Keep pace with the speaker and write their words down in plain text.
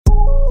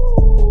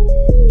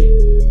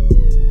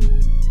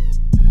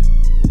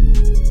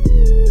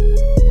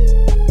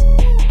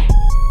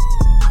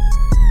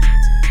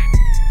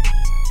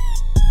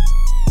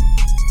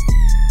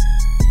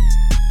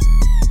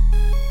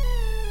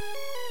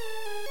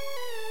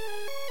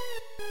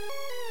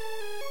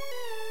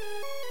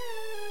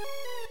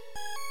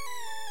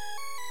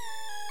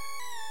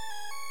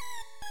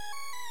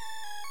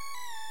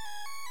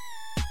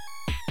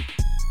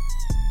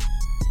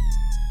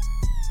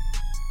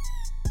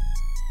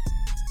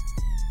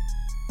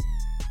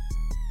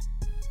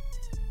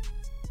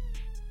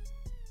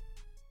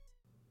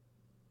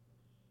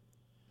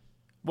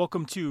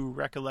Welcome to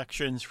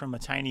Recollections from a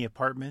Tiny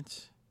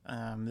Apartment.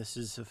 This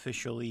is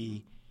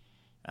officially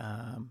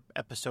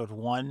episode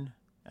 1.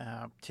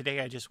 Today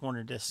I just want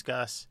to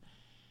discuss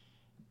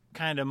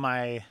kind of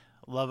my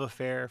love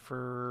affair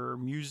for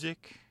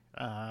music.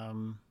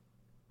 Probably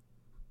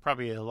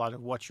a lot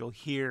of what you'll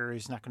hear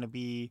is not going to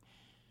be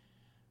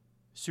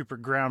super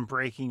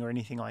groundbreaking or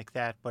anything like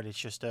that, but it's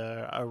just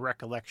a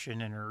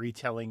recollection and a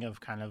retelling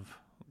of kind of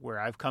where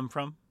I've come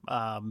from.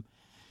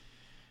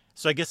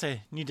 So I guess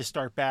I need to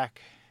start back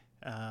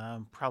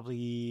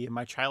probably in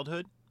my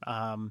childhood.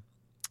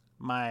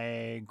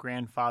 My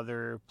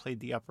grandfather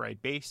played the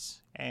upright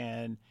bass,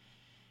 and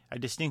I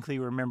distinctly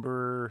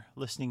remember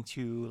listening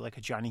to like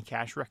a Johnny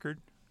Cash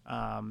record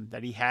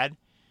that he had.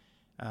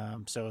 I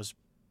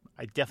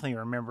definitely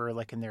remember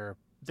like in their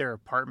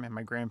apartment,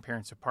 my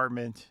grandparents'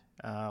 apartment,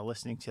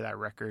 listening to that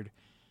record.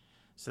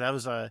 So that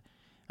was a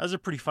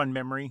pretty fun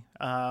memory.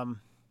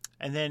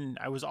 And then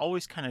I was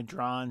always kind of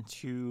drawn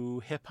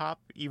to hip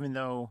hop, even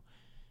though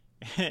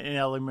in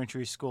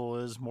elementary school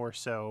it was more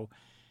so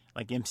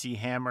like MC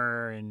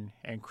Hammer and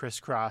Criss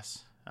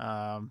Cross.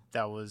 And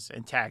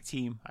Tag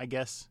Team, I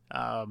guess,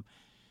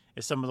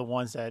 is some of the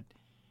ones that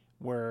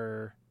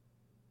were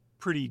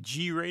pretty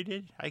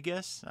G-rated, I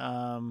guess.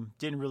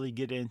 Didn't really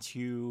get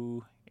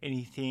into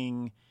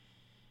anything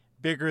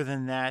bigger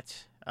than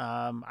that,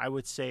 I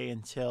would say,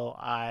 until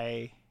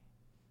I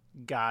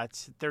got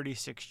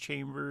 36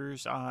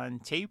 Chambers on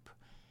tape.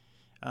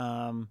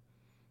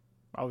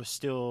 I was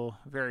still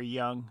very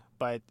young,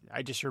 but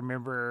I just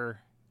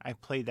remember I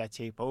played that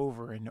tape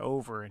over and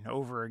over and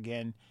over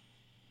again,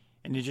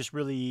 and it just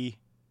really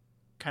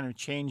kind of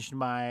changed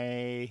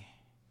my,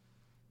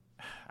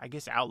 I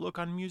guess, outlook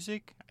on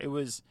music.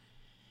 It's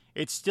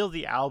still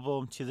the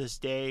album to this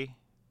day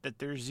that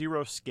there's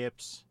zero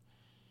skips.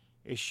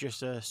 It's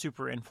just a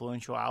super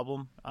influential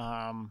album,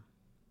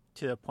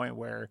 to the point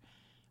where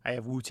I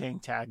have Wu-Tang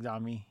tagged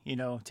on me,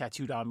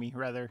 tattooed on me,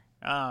 rather.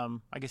 I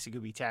guess it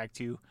could be tagged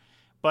too.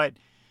 But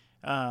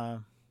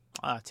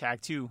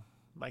tag too,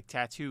 like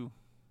tattoo.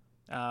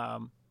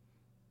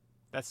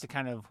 That's the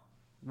kind of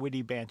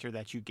witty banter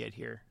that you get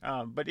here.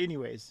 But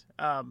anyways,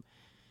 and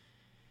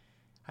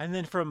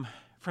then from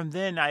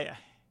then I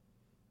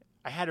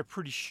had a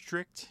pretty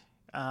strict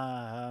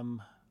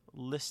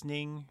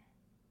listening.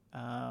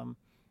 My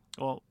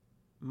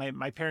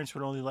parents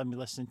would only let me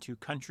listen to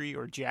country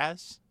or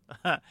jazz.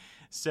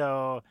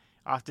 So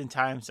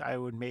oftentimes I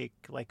would make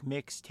like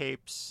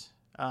mixtapes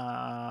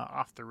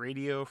off the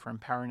radio from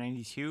Power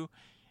 92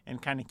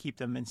 and kind of keep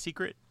them in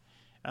secret.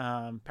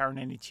 Power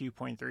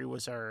 92.3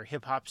 was our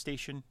hip hop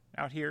station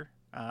out here.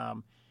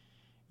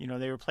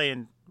 They were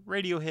playing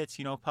radio hits,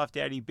 Puff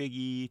Daddy,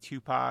 Biggie,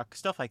 Tupac,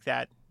 stuff like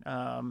that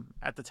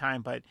at the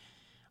time. But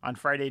on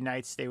Friday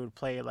nights, they would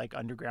play like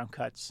underground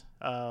cuts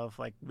of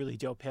like really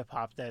dope hip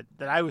hop that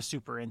I was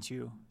super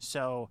into.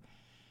 So,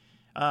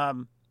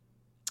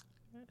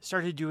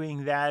 started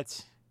doing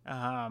that.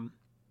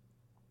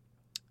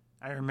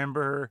 I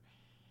remember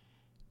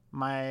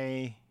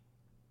I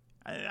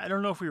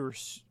don't know if we were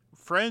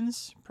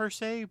friends per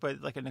se,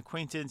 but like an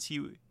acquaintance.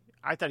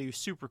 I thought he was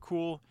super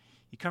cool.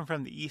 He come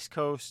from the East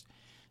Coast,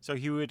 so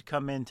he would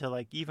come into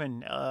like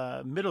even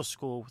middle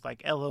school with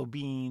like LL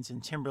Beans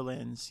and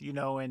Timberlands,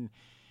 and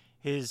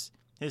his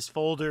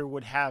folder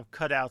would have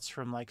cutouts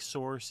from like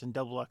Source and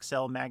Double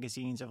XL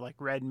magazines of like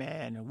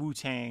Redman and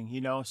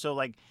Wu-Tang, so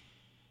like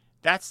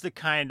that's the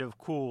kind of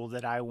cool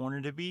that I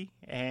wanted to be.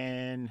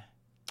 And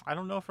I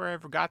don't know if I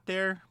ever got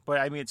there, but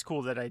I mean, it's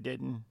cool that I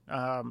didn't.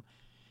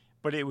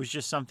 But it was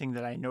just something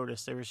that I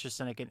noticed. There was just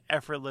like an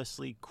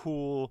effortlessly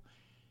cool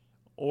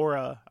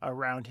aura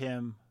around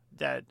him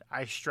that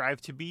I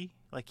strive to be.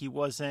 Like he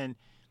wasn't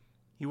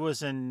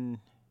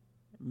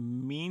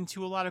mean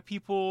to a lot of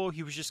people.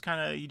 He was just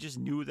you just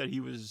knew that he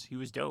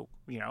was dope,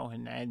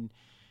 and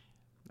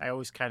I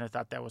always kind of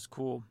thought that was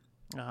cool.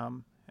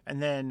 And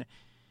then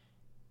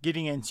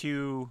getting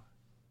into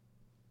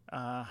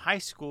high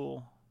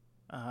school,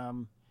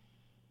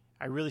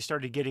 I really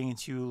started getting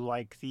into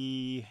like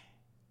the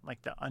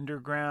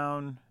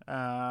underground,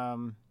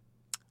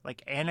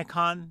 like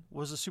Anacon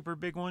was a super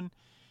big one.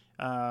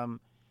 And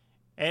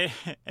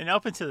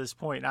up until this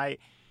point, I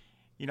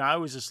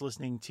was just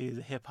listening to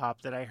the hip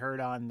hop that I heard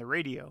on the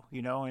radio,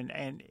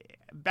 and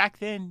back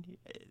then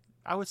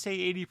I would say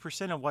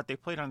 80% of what they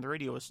played on the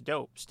radio was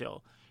dope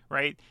still,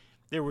 right?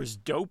 There was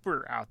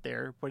doper out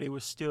there, but it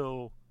was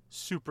still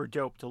super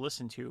dope to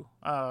listen to.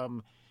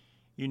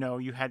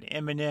 You had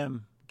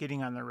Eminem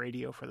getting on the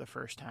radio for the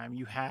first time.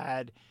 You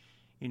had,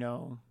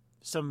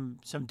 some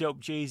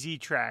dope Jay-Z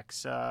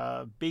tracks,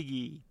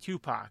 Biggie,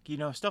 Tupac,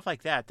 stuff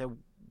like that. That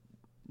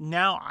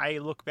now I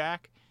look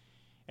back,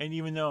 and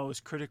even though it was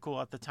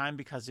critical at the time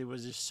because it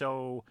was just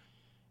so,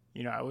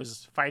 I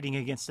was fighting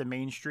against the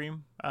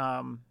mainstream,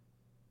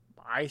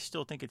 I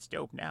still think it's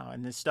dope now,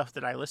 and the stuff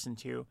that I listen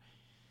to.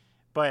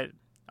 But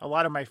a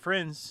lot of my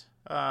friends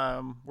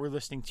were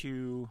listening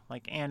to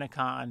like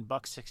Anacon,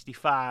 Buck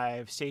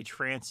 65, Sage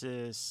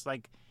Francis,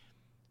 like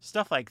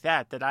stuff like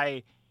that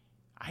I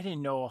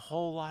didn't know a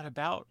whole lot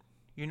about,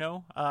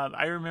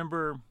 I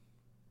remember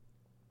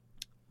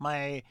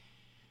my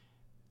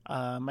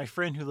my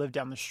friend who lived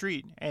down the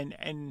street,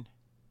 and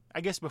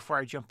I guess before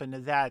I jump into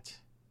that,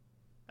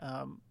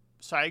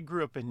 so I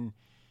grew up in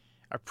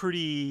a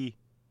pretty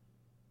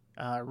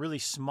really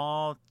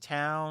small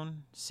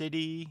town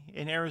city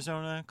in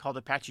Arizona called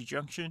Apache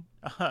Junction.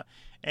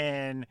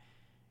 And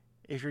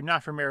if you're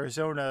not from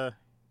Arizona,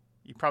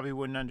 you probably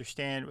wouldn't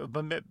understand,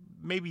 but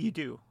maybe you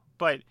do.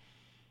 But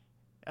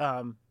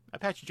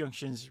Apache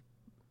Junction's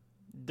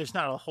there's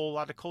not a whole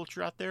lot of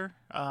culture out there.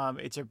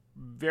 It's a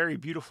very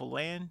beautiful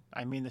land.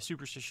 I mean, the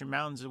Superstition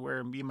Mountains is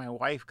where me and my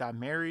wife got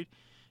married,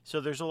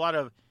 so there's a lot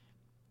of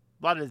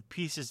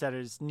pieces that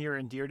is near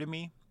and dear to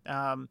me.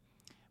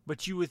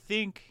 But you would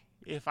think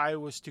if I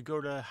was to go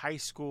to high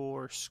school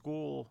or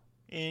school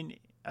in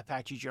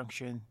Apache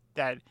Junction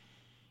that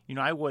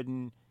I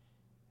wouldn't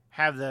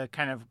have the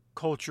kind of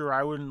culture.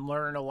 I wouldn't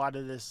learn a lot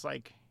of this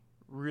like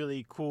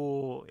really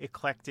cool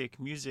eclectic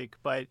music,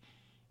 but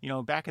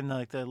back in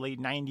the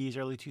late 90s,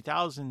 early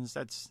 2000s,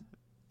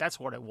 that's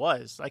what it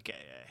was. Like,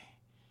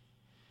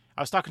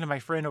 I was talking to my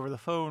friend over the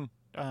phone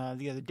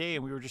the other day,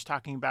 and we were just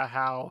talking about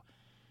how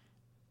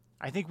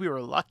I think we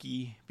were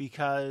lucky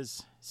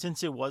because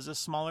since it was a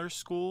smaller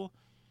school,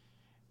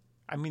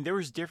 I mean, there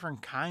was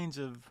different kinds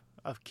of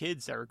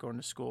kids that were going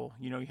to school.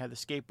 You had the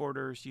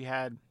skateboarders, you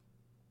had,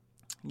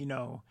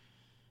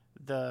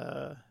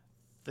 the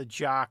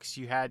jocks,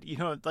 you had,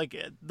 like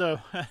the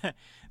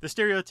the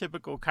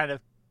stereotypical kind of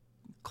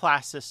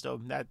class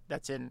system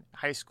that's in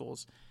high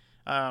schools.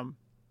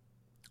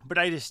 But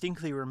I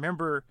distinctly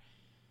remember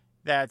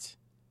that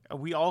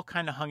we all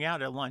kind of hung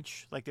out at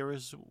lunch. Like there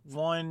was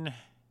one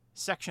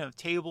section of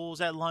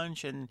tables at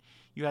lunch, and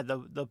you had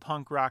the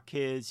punk rock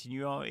kids, and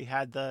you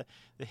had the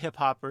hip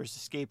hoppers, the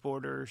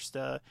skateboarders,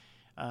 the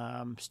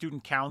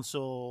student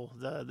council,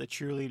 the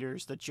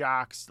cheerleaders, the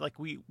jocks. Like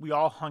we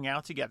all hung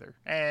out together,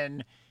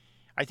 and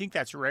I think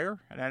that's rare,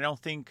 and I don't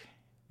think.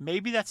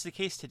 Maybe that's the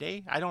case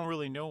today. I don't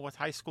really know what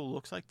high school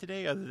looks like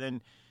today, other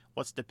than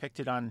what's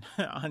depicted on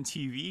on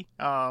TV.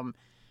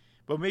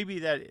 But maybe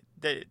that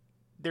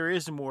there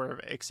is more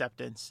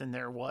acceptance than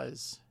there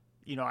was.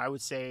 I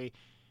would say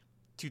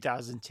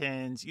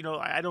 2010s.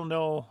 I don't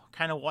know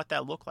kind of what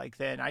that looked like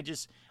then.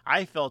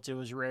 I felt it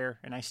was rare,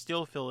 and I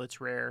still feel it's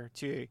rare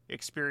to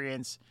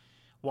experience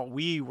what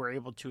we were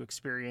able to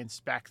experience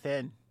back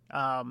then.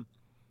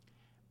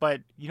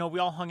 But we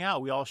all hung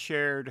out. We all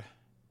shared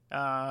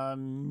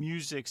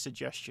music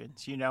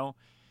suggestions,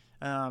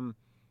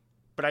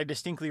 but I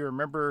distinctly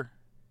remember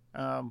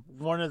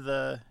one of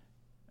the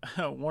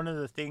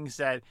things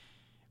that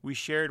we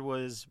shared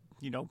was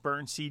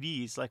burnt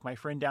CDs. Like my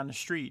friend down the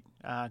street,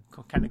 kind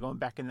of going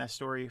back in that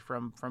story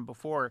from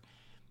before,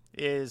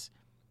 is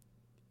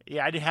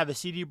I didn't have a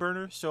CD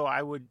burner, so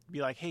I would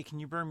be like, hey,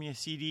 can you burn me a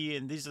CD?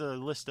 And these are the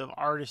list of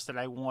artists that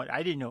I want.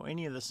 I didn't know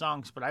any of the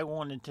songs, but I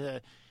wanted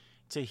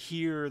to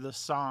hear the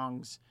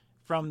songs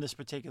from this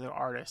particular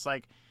artist.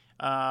 Like,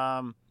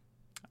 I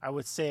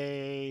would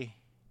say,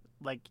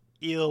 like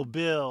Ill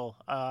Bill,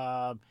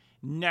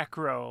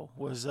 Necro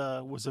was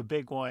a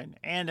big one.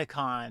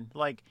 Anacon,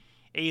 like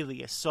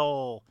Alias,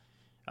 Soul,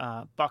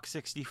 Buck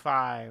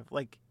 65,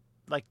 like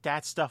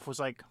that stuff was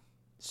like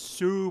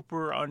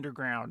super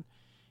underground,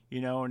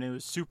 and it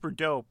was super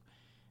dope.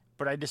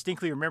 But I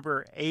distinctly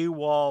remember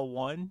AWOL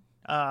 1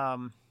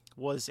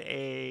 was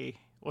a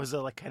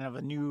like kind of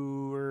a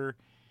newer.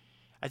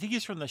 I think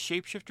he's from the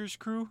Shapeshifters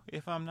crew,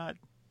 if I'm not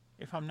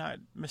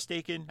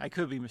mistaken. I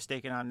could be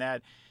mistaken on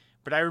that,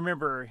 but I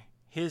remember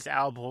his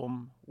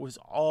album was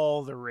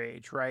all the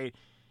rage, right?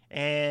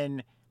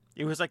 And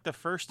it was like the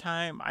first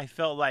time I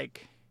felt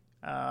like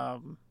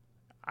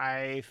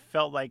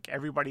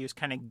everybody was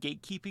kind of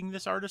gatekeeping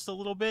this artist a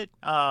little bit,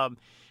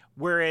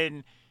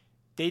 wherein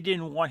they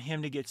didn't want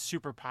him to get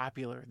super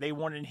popular. They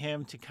wanted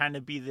him to kind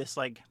of be this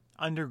like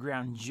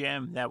underground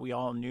gem that we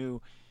all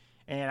knew.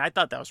 And I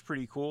thought that was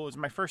pretty cool. It was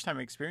my first time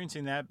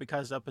experiencing that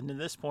because up until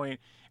this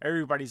point,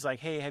 everybody's like,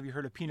 hey, have you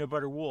heard of Peanut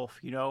Butter Wolf?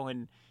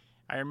 And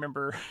I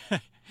remember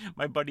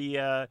my buddy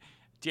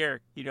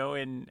Derek,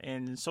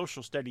 in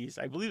social studies,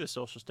 I believe it's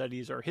social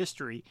studies or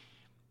history,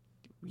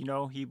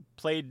 he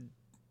played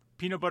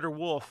Peanut Butter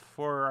Wolf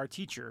for our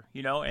teacher,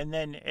 and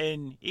then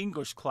in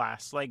English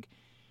class, like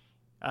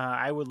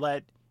I would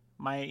let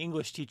my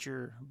English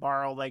teacher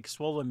borrow like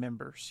Swollen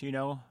Members,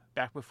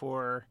 back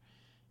before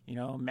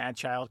Mad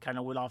Child kind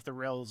of went off the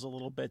rails a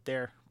little bit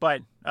there.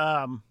 But,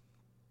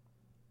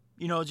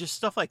 just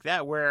stuff like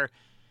that where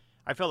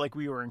I felt like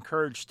we were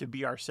encouraged to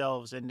be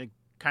ourselves and to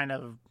kind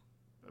of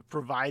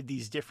provide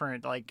these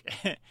different, like,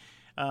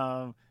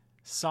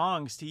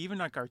 songs to even,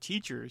 like, our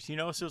teachers, So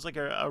it was, like,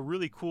 a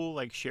really cool,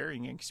 like,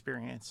 sharing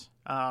experience.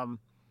 I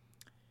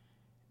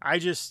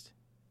just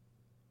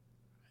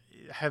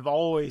have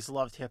always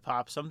loved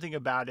hip-hop. Something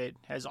about it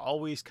has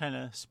always kind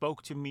of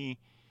spoke to me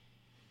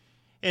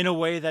in a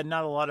way that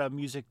not a lot of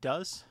music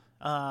does,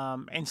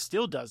 and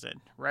still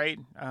doesn't, right?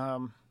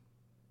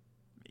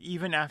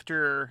 Even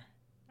after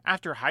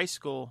high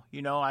school,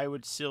 I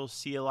would still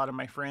see a lot of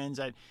my friends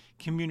at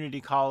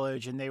community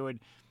college, and they would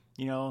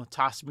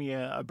tossed me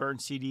a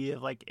burnt CD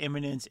of like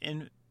Eminem's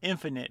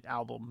Infinite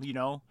album,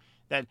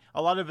 that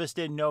a lot of us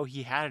didn't know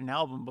he had an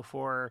album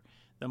before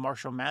the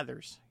Marshall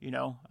Mathers,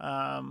 or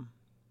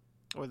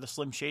the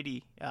Slim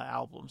Shady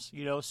albums,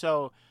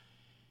 so,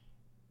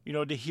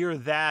 to hear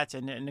that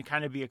and to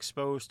kind of be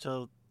exposed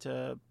to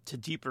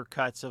deeper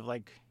cuts of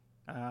like,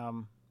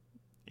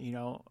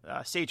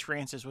 Sage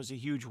Francis was a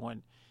huge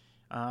one.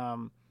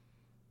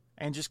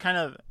 And just kind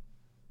of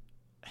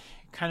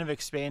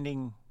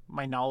expanding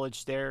my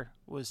knowledge there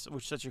was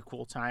such a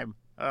cool time.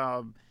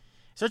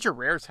 Such a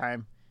rare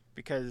time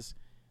because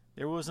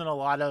there wasn't a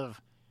lot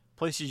of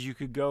places you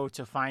could go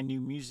to find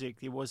new music.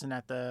 It wasn't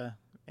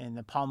in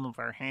the palm of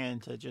our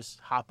hand to just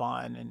hop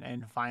on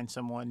and find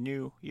someone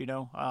new,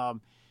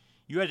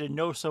 you had to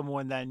know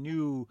someone that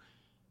knew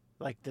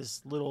like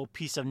this little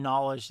piece of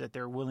knowledge that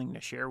they're willing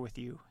to share with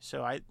you.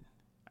 So I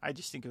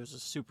just think it was a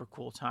super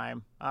cool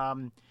time.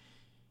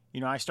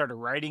 I started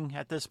writing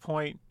at this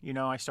point.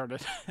 I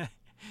started,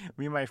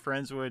 me and my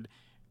friends would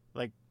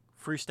like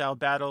freestyle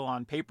battle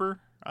on paper,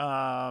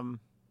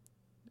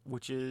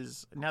 which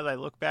is, now that I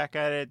look back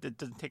at it, it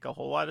doesn't take a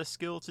whole lot of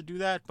skill to do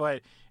that,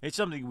 but it's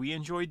something we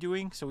enjoy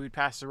doing. So we'd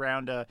pass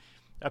around a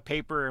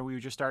paper and we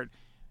would just start,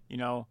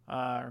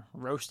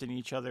 roasting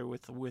each other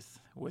with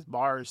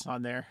bars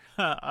on there.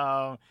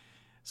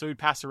 So we'd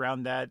pass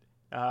around that.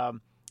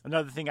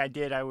 Another thing I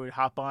did, I would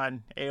hop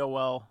on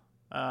AOL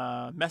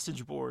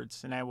message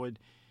boards and I would,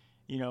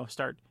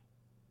 start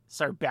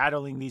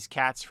battling these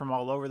cats from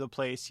all over the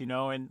place,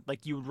 and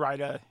like you would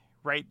write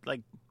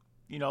like,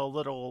 a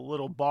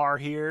little bar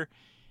here,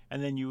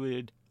 and then you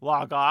would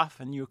log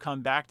off and you would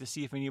come back to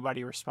see if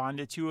anybody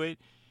responded to it,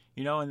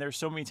 and there's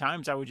so many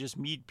times I would just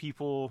meet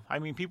people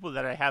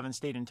that I haven't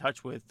stayed in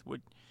touch with,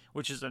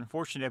 which is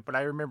unfortunate. But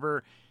I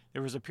remember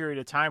there was a period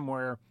of time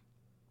where,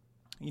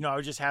 I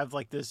would just have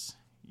like this,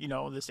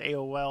 this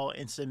AOL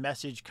instant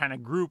message kind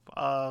of group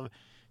of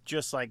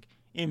just like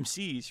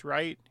MCs,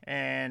 right?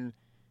 And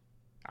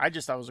I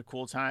just thought it was a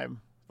cool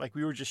time. Like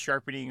we were just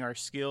sharpening our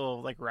skill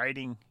of like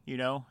writing,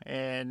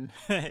 and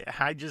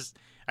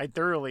I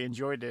thoroughly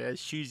enjoyed it,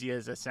 as cheesy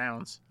as it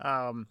sounds.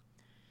 But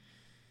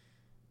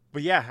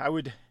yeah, I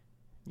would,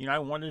 I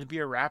wanted to be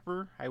a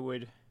rapper. I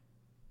would,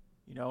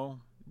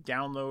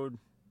 download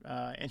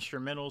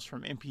instrumentals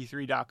from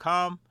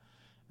mp3.com.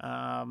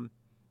 I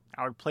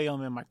would play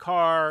them in my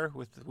car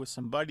with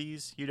some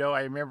buddies.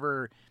 I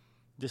remember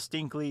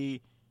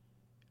distinctly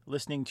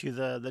listening to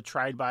the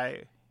Tried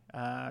by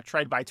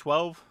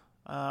 12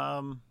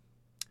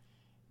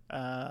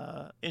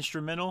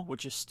 instrumental,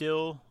 which is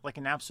still like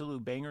an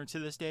absolute banger to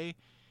this day.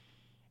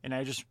 And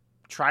I just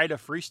tried a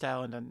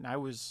freestyle and I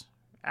was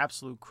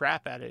absolute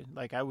crap at it.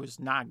 Like I was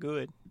not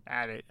good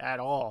at it at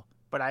all.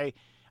 But I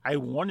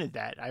wanted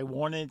that. I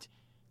wanted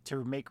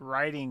to make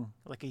writing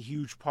like a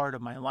huge part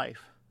of my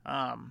life.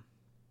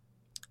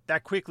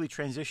 That quickly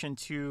transitioned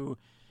to,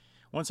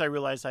 once I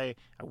realized I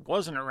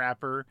wasn't a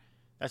rapper,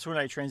 that's when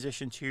I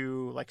transitioned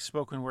to like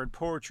spoken word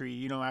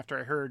poetry, after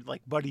I heard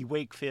like Buddy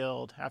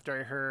Wakefield, after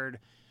I heard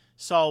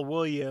Saul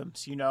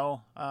Williams,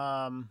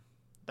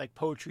 like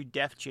poetry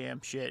Def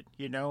Jam shit,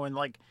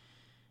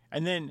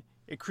 and then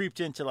it creeped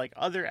into like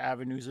other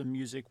avenues of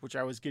music, which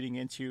I was getting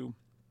into.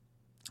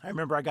 I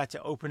remember I got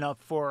to open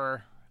up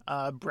for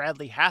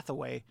Bradley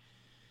Hathaway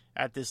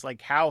at this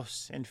like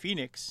house in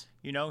Phoenix.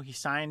 He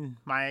signed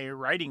my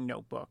writing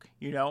notebook,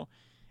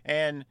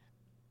 and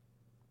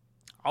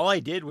all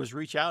I did was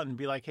reach out and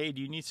be like, hey, do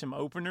you need some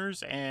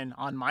openers? And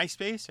on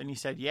MySpace? And he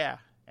said, yeah.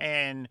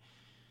 And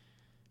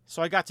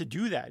so I got to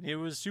do that. It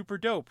was super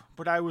dope,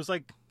 but I was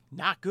like,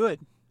 not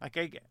good.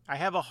 Like I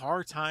have a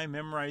hard time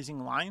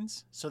memorizing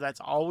lines. So that's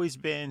always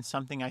been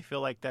something I feel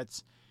like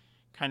that's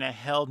kind of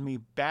held me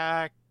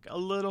back a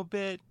little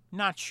bit.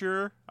 Not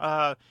sure.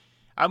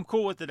 I'm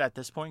cool with it at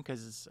this point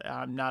because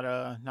I'm not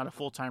a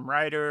full-time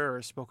writer or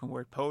a spoken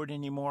word poet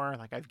anymore.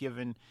 Like I've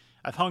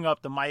hung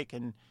up the mic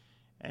and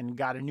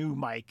got a new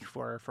mic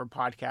for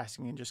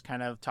podcasting and just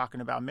kind of talking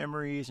about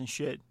memories and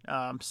shit.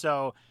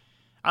 So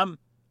I'm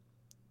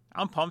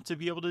pumped to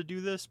be able to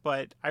do this,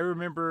 but I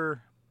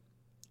remember,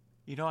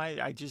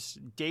 I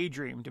just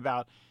daydreamed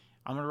about,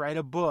 I'm going to write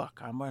a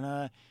book. I'm going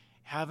to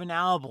have an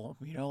album,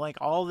 like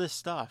all this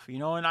stuff,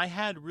 and I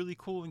had really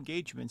cool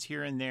engagements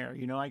here and there.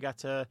 I got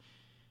to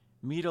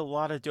meet a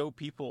lot of dope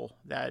people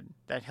that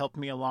helped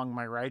me along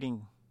my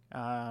writing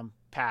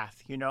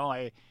path.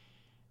 There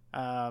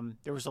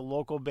was a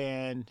local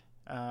band,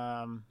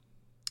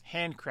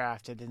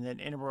 Handcrafted, and then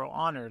Integral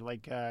Honor,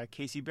 like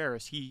Casey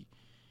Barris. He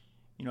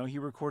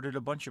recorded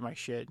a bunch of my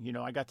shit.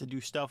 I got to do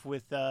stuff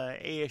with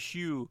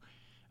ASU,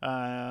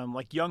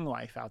 like Young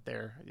Life out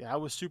there. That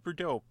was super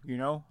dope.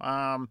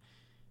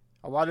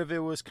 A lot of it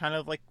was kind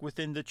of like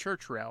within the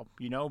church realm,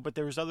 but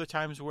there was other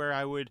times where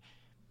I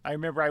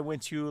remember I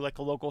went to like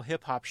a local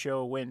hip hop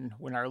show when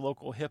our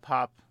local hip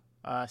hop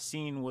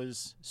scene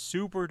was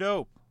super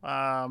dope.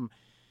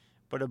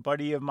 But a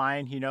buddy of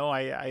mine,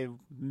 I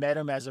met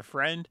him as a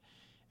friend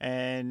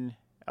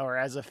or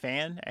as a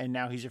fan, and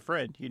now he's a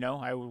friend.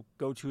 I will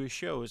go to his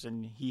shows,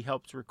 and he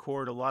helped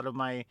record a lot of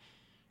my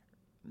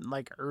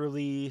like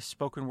early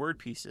spoken word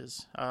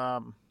pieces.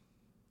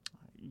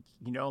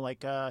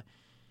 Like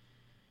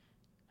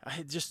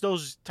just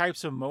those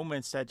types of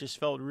moments that just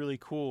felt really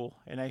cool,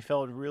 and I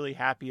felt really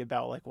happy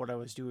about like what I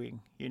was doing.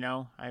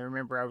 I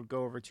remember I would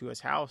go over to his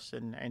house,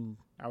 and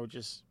I would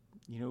just,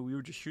 we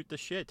would just shoot the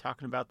shit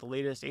talking about the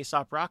latest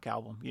Aesop Rock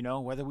album,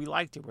 whether we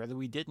liked it, whether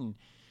we didn't,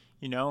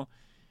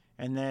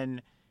 and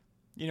then,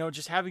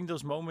 just having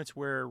those moments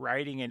where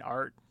writing and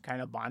art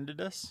kind of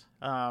bonded us,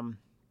 and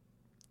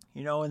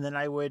then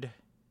I would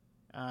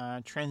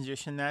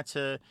transition that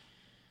to,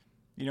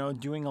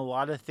 doing a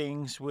lot of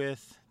things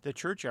with the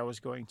church I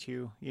was going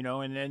to,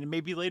 and then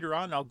maybe later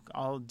on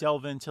I'll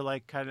delve into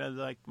like kind of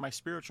like my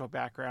spiritual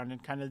background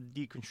and kind of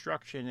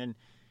deconstruction and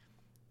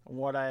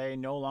what I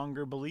no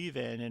longer believe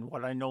in and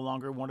what I no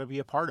longer want to be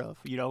a part of,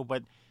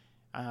 but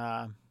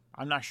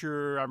I'm not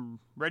sure I'm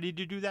ready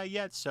to do that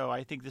yet. So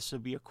I think this will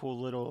be a cool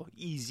little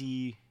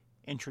easy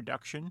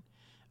introduction.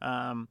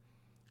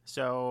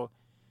 So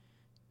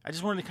I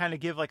just wanted to kind of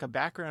give like a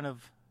background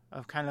of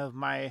kind of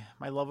my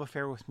love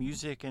affair with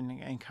music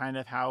and kind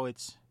of how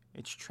it's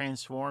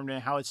transformed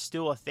and how it's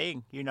still a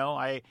thing.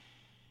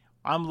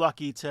 I'm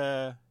lucky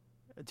to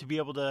be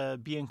able to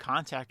be in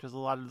contact with a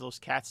lot of those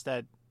cats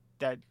that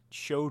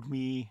showed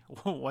me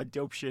what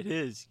dope shit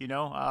is,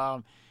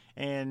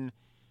 and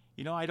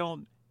I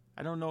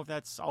don't know if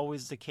that's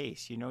always the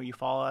case. You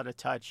fall out of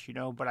touch,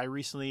 but I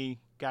recently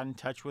got in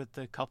touch with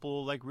a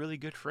couple like really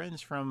good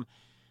friends from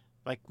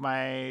like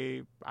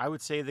I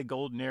would say the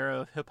golden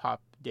era of hip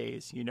hop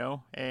days,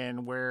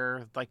 and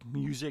where like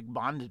music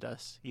bonded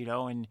us,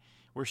 and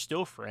we're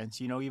still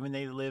friends, even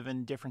they live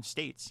in different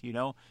states,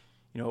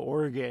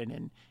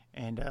 Oregon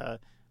and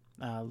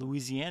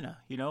Louisiana,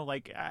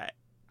 like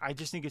I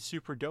just think it's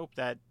super dope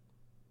that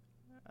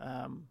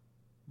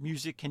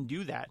music can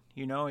do that.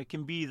 It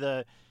can be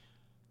the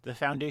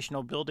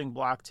foundational building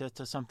block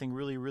to something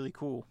really, really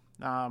cool.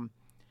 And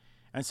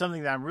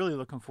something that I'm really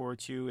looking forward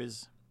to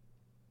is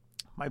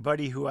my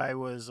buddy who I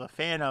was a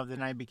fan of,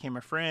 then I became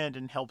a friend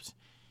and helped,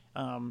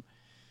 kind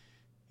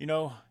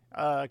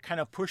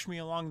of push me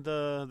along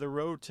the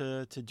road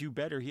to do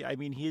better. He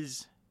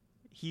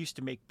used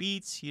to make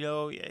beats,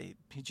 he's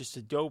just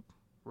a dope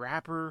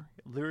rapper,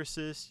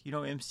 lyricist,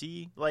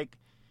 MC, like,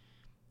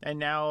 and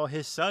now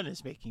his son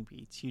is making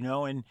beats,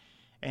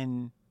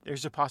 and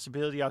there's a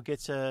possibility I'll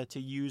get to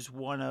use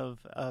one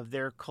of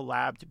their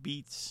collabed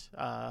beats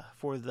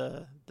for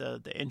the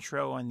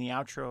intro and the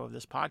outro of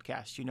this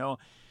podcast,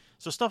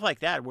 so stuff like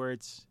that where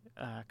it's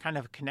kind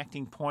of a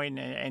connecting point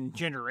and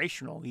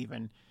generational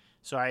even.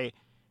 So I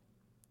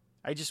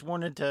just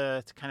wanted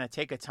to kind of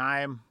take a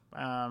time,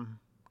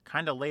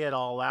 kind of lay it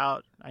all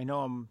out. I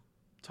know I'm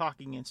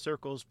talking in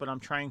circles, but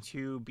I'm trying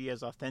to be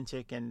as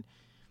authentic and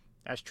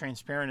as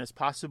transparent as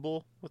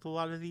possible with a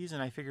lot of these.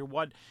 And I figure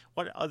what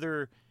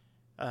other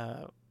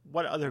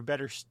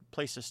better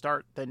place to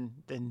start than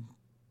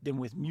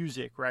with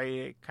music, right?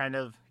 It kind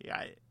of,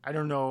 I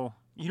don't know.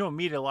 You don't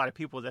meet a lot of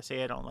people that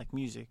say I don't like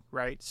music,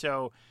 right?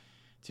 So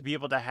to be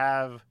able to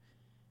have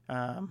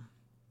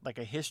like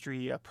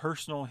a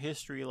personal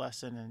history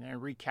lesson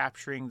and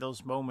recapturing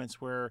those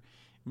moments where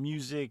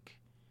music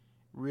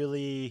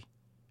really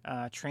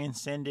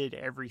transcended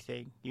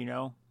everything,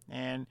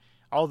 and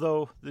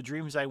although the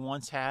dreams I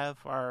once have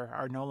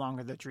are no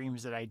longer the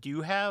dreams that I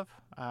do have,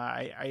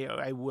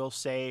 I will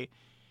say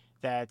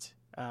that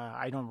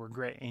I don't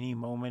regret any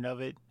moment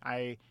of it.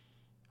 I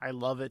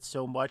love it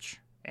so much,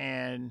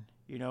 and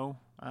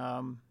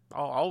I'll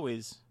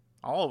always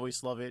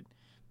love it.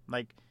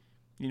 Like,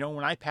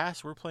 when I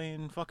pass, we're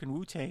playing fucking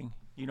Wu-Tang,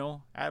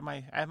 at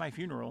my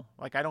funeral.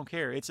 Like, I don't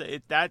care.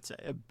 That's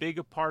a big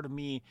a part of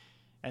me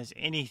as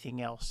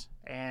anything else,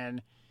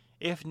 and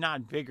if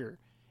not bigger,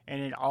 and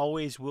it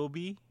always will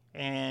be.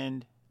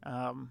 And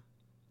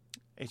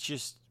it's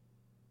just,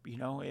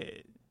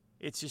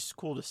 it's just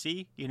cool to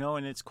see,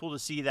 and it's cool to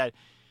see that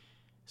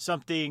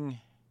something,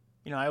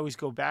 I always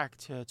go back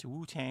to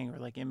Wu-Tang or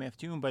like MF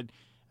Doom, but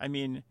I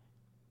mean,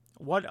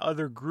 what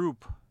other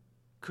group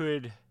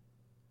could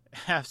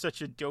have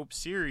such a dope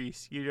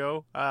series,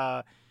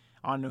 on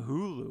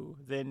Hulu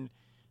than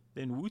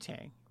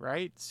Wu-Tang,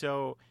 right?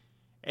 So,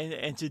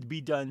 and to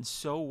be done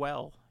so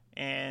well,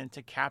 and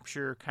to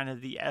capture kind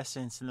of the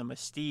essence and the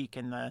mystique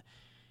and the,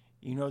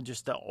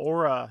 just the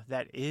aura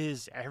that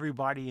is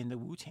everybody in the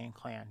Wu-Tang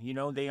Clan.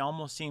 They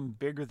almost seem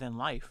bigger than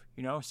life.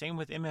 Same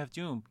with MF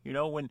Doom.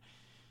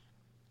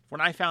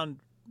 When I found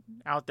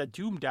out that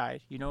Doom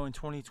died, in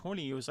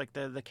 2020, it was like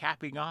the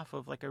capping off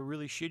of like a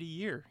really shitty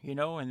year,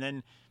 and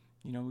then,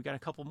 we got a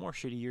couple more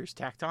shitty years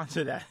tacked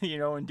onto that,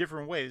 in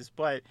different ways.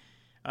 But,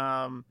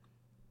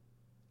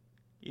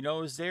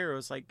 it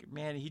was like,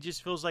 man, he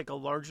just feels like a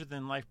larger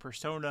than life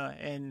persona.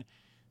 And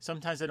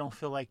sometimes I don't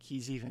feel like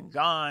he's even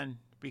gone,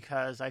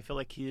 because I feel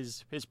like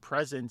his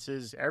presence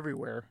is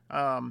everywhere,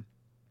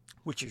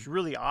 which is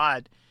really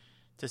odd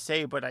to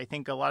say. But I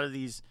think a lot of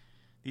these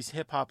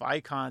hip hop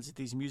icons,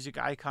 these music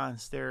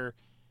icons,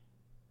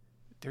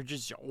 their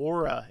just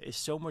aura is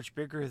so much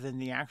bigger than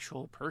the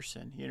actual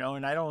person,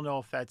 and I don't know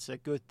if that's a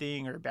good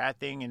thing or a bad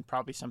thing, and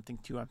probably something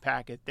to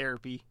unpack at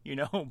therapy,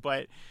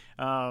 but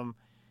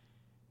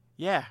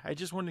yeah, I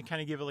just wanted to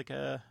kind of give it like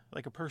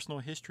a personal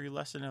history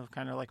lesson of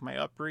kind of like my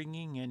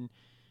upbringing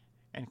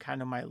and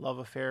kind of my love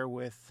affair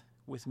with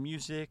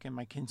music, and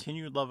my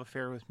continued love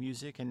affair with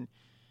music, and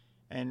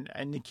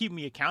to keep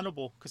me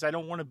accountable, because I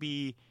don't want to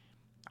be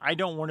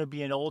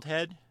an old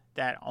head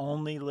that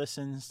only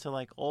listens to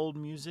like old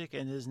music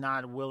and is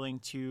not willing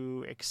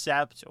to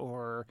accept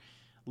or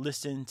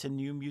listen to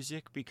new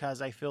music,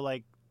 because I feel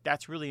like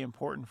that's really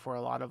important for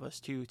a lot of us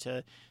too,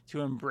 to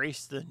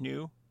embrace the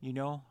new,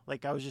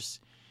 like I was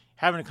just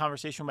having a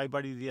conversation with my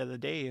buddy the other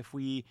day.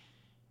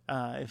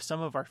 If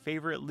some of our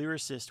favorite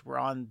lyricists were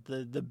on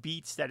the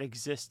beats that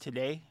exist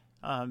today,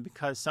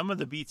 because some of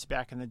the beats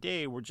back in the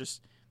day were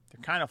just,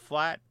 they're kind of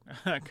flat,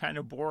 kind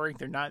of boring.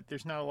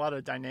 There's not a lot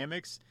of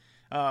dynamics.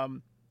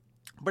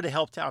 But it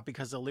helped out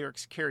because the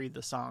lyrics carried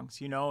the songs,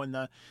 and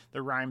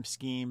the rhyme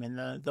scheme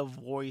and the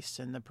voice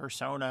and the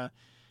persona.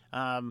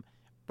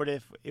 But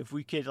if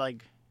we could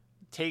like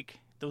take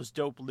those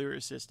dope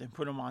lyricists and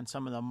put them on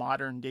some of the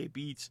modern day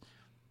beats,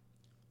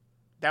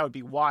 that would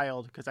be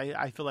wild, because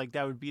I feel like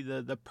that would be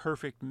the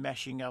perfect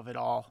meshing of it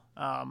all.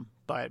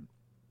 But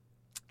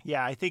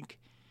yeah, I think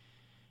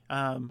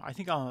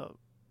I'll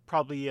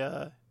probably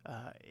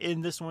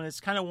in this one, it's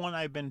kind of one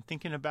I've been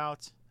thinking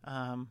about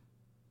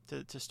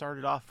to start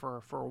it off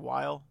for a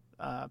while,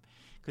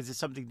 because it's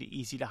something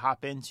easy to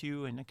hop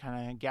into and to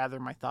kind of gather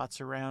my thoughts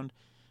around,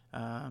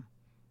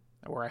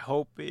 or I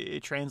hope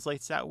it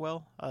translates that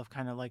well, of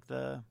kind of like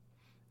the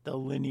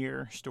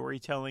linear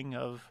storytelling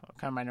of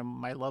kind of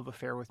my love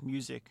affair with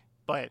music.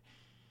 But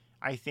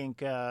I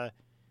think I'll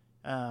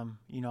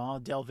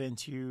delve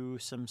into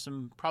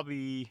some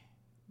probably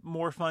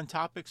more fun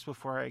topics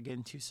before I get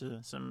into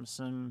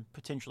some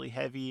potentially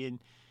heavy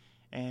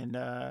and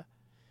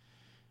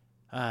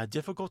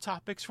difficult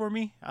topics for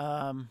me.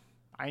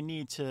 I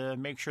need to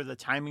make sure the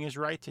timing is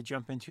right to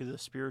jump into the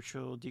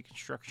spiritual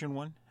deconstruction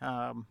one.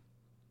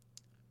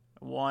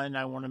 One,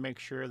 I want to make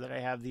sure that I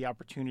have the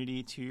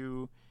opportunity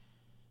to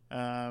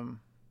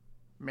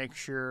make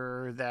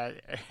sure that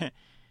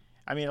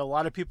I mean, a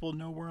lot of people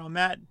know where I'm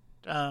at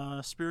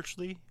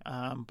spiritually,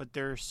 but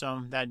there's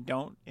some that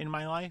don't in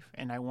my life,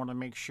 and I want to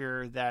make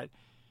sure that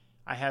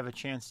I have a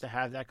chance to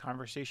have that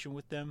conversation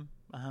with them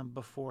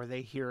before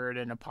they hear it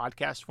in a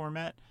podcast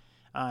format.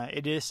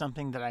 It is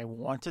something that I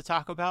want to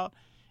talk about,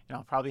 and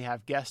I'll probably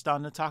have guests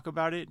on to talk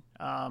about it,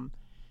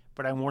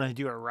 but I want to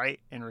do it right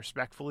and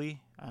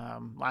respectfully.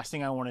 Last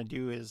thing I want to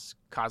do is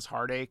cause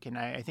heartache, and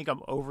I think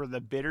I'm over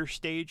the bitter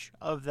stage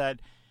of that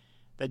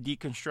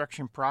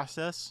deconstruction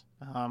process.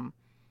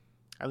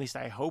 At least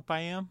I hope I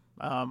am.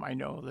 I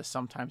know that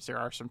sometimes there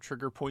are some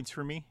trigger points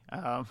for me,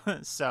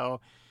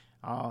 so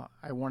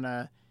I want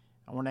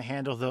to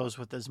handle those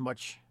with as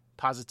much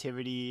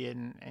positivity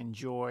and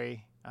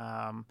joy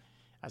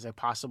as I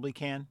possibly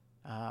can.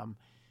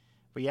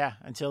 But yeah,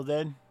 until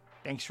then,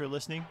 thanks for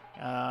listening,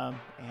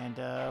 and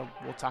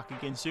we'll talk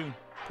again soon.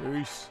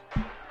 Peace.